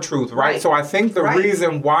about your truth, right? So I think the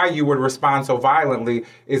reason why you would respond so violently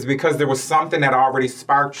is because there was something that already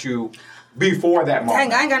sparked you before that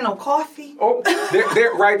moment. Dang, I ain't got no coffee. Oh,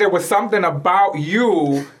 there was something about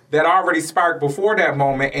you that already sparked before that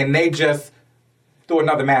moment, and they just threw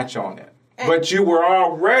another match on it. But you were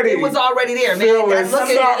already. It was already there, man. Feeling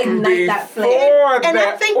something before and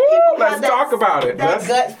that. I think people let's have that, talk about it. That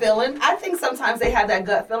gut feeling. I think sometimes they have that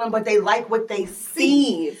gut feeling, but they like what they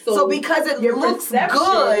see. So because it looks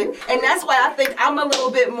good, and that's why I think I'm a little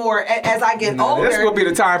bit more as I get older. This will be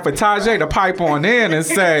the time for Tajay to pipe on in and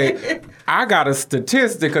say, I got a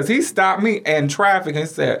statistic, because he stopped me in traffic and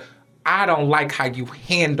said, I don't like how you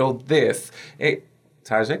handle this.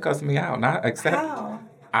 Tajay cussed me out, and I accept. How?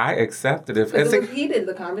 I accepted it. It was heated,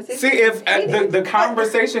 the conversation. See, if the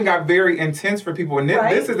conversation got very intense for people, and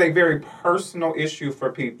this is a very personal issue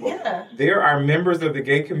for people. Yeah. There are members of the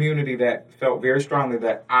gay community that felt very strongly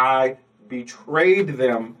that I betrayed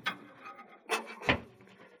them.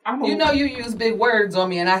 You use big words on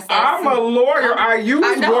me, and I said, I'm a lawyer. I use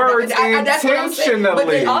words intentionally. But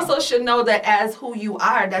they also should know that as who you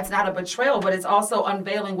are, that's not a betrayal, but it's also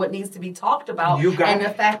unveiling what needs to be talked about, and the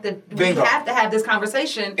fact that we have to have this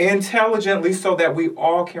conversation intelligently so that we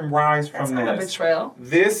all can rise from this. That's not a betrayal.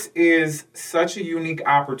 This is such a unique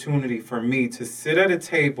opportunity for me to sit at a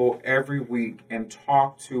table every week and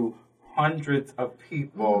talk to hundreds of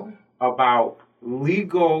people about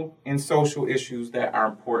legal and social issues that are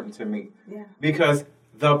important to me. Yeah. Because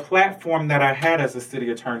the platform that I had as a city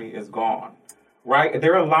attorney is gone, right?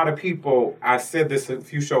 There are a lot of people, I said this a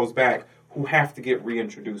few shows back, who have to get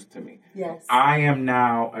reintroduced to me. Yes. I am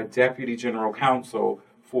now a deputy general counsel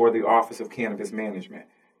for the Office of Cannabis Management.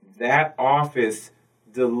 That office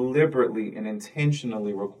deliberately and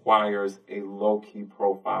intentionally requires a low-key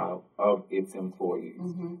profile of its employees,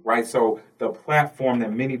 right? So the platform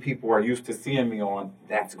that many people are used to seeing me on,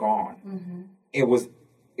 that's gone. It was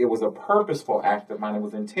a purposeful act of mine. It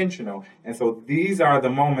was intentional. And so these are the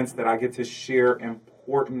moments that I get to share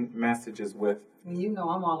important messages with. You know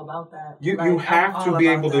I'm all about that. You have to be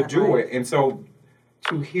able to do it. And so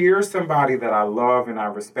to hear somebody that I love and I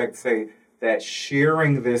respect say that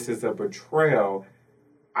sharing this is a betrayal,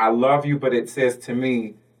 I love you, but it says to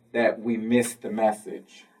me that we missed the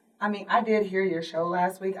message. I mean, I did hear your show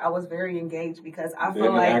last week. I was very engaged because I feel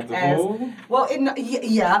Justin like Justin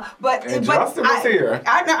was here.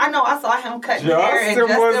 I know. I saw him cutting hair, and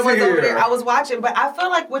Justin was over there. I was watching, but I feel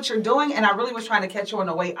like what you're doing, and I really was trying to catch you on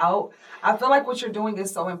the way out. I feel like what you're doing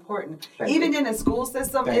is so important. Even in the school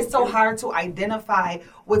system, it's so hard to identify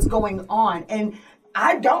what's going on, and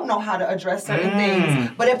I don't know how to address certain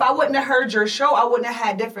things. But if I wouldn't have heard your show, I wouldn't have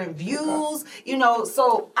had different views,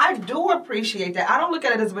 so I do appreciate that. I don't look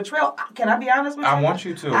at it as betrayal. Can I be honest with you? I want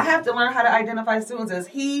you to. I have to learn how to identify students as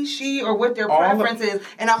he, she, or what their preference is.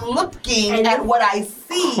 And I'm looking at what I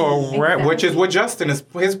see. Correct. Exactly. Which is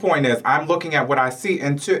what his point is. I'm looking at what I see.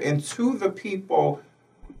 And to the people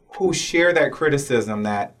who share that criticism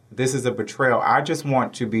that this is a betrayal, I just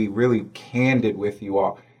want to be really candid with you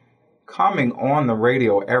all. Coming on the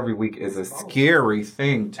radio every week is a scary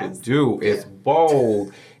thing to do. It's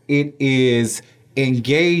bold. It is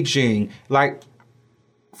engaging. Like,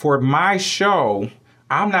 for my show,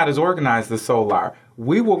 I'm not as organized as Solar.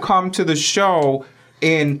 We will come to the show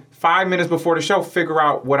in 5 minutes before the show, figure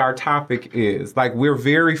out what our topic is. Like, we're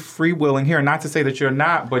very freewheeling here. Not to say that you're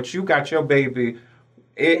not, but you got your baby.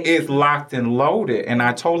 It is locked and loaded, and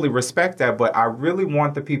I totally respect that. But I really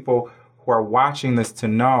want the people who are watching this to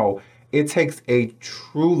know it takes a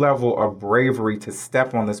true level of bravery to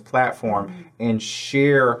step on this platform and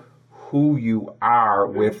share who you are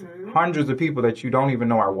with hundreds of people that you don't even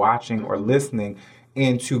know are watching or listening,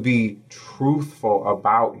 and to be truthful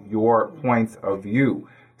about your points of view.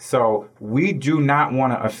 So we do not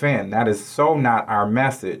want to offend. That is so not our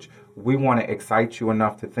message. We want to excite you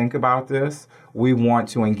enough to think about this. We want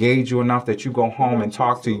to engage you enough that you go home and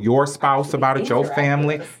talk to your spouse about it, your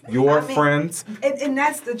family, your friends. And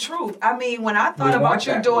that's the truth. I mean, when I thought about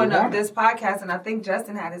you doing this podcast, and I think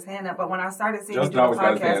Justin had his hand up, but when I started seeing you do the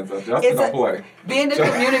podcast, being the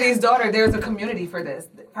community's daughter, there's a community for this.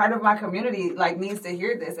 Part of my community needs to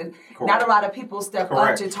hear this, and not a lot of people step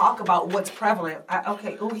up to talk about what's prevalent.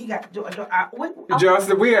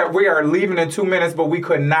 Justin, we are leaving in 2 minutes, but we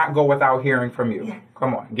could not go without hearing from you. Yeah.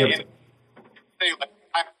 Come on, give it.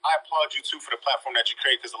 I applaud you too for the platform that you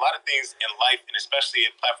create, because a lot of things in life, and especially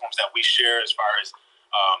in platforms that we share, as far as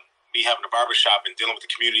me having a barbershop and dealing with the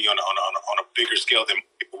community on a bigger scale than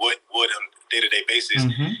people would on a day-to-day basis.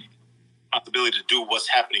 Responsibility to do what's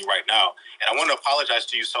happening right now, and I want to apologize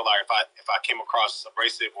to you, Solar, if I came across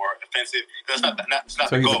abrasive or offensive, because it's not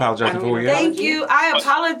so the he's goal. Apologizing for you. Thank you. I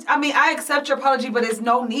apologize. I mean, I accept your apology, but there's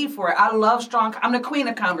no need for it. I love strong. I'm the queen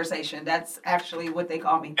of conversation. That's actually what they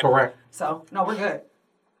call me. Correct. So no, we're good.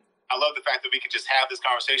 I love the fact that we can just have this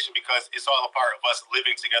conversation, because it's all a part of us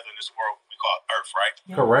living together in this world we call Earth, right?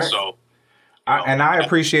 Yeah. Correct. So. I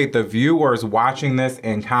appreciate the viewers watching this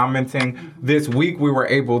and commenting. This week we were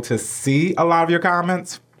able to see a lot of your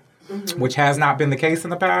comments, which has not been the case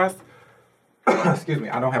in the past. Excuse me,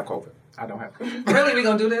 I don't have COVID. Really, we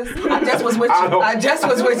gonna do this? I just was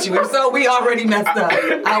with you. If so, we already messed up.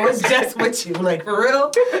 I was just with you. Like, for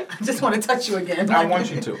real? I just want to touch you again. I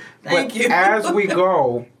want you to. Thank you. As we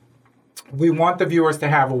go, we want the viewers to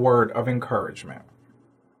have a word of encouragement.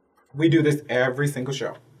 We do this every single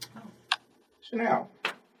show. Chanel,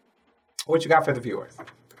 what you got for the viewers?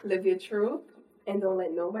 Live your truth and don't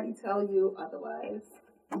let nobody tell you otherwise.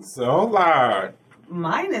 So loud.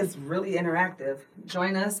 Mine is really interactive.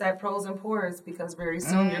 Join us at Pros and Pours, because very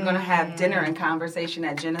soon you're going to have dinner and conversation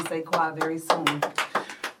at Je ne sais quoi very soon.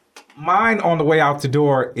 Mine on the way out the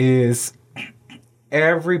door is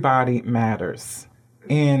everybody matters.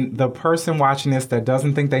 And the person watching this that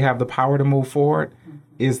doesn't think they have the power to move forward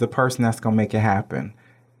is the person that's going to make it happen.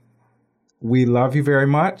 We love you very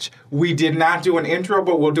much. We did not do an intro,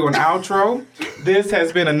 but we'll do an outro. This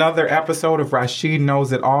has been another episode of Rashied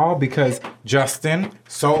Knows It All, because Justin,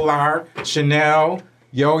 Solar, Chanel,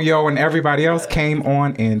 Yo-Yo, and everybody else came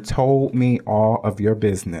on and told me all of your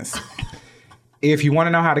business. If you want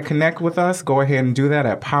to know how to connect with us, go ahead and do that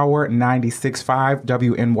at Power 96.5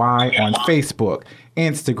 WNY on Facebook,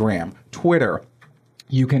 Instagram, Twitter.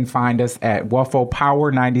 You can find us at Waffle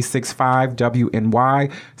Power 96.5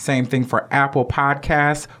 WNY. Same thing for Apple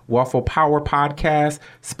Podcasts, Waffle Power Podcast,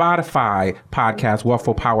 Spotify Podcast,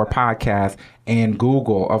 Waffle Power Podcast, and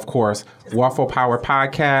Google, of course, Waffle Power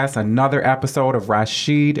Podcast. Another episode of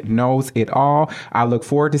Rashied Knows It All. I look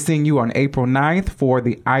forward to seeing you on April 9th for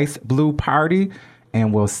the Ice Blue Party,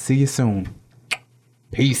 and we'll see you soon.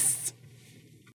 Peace.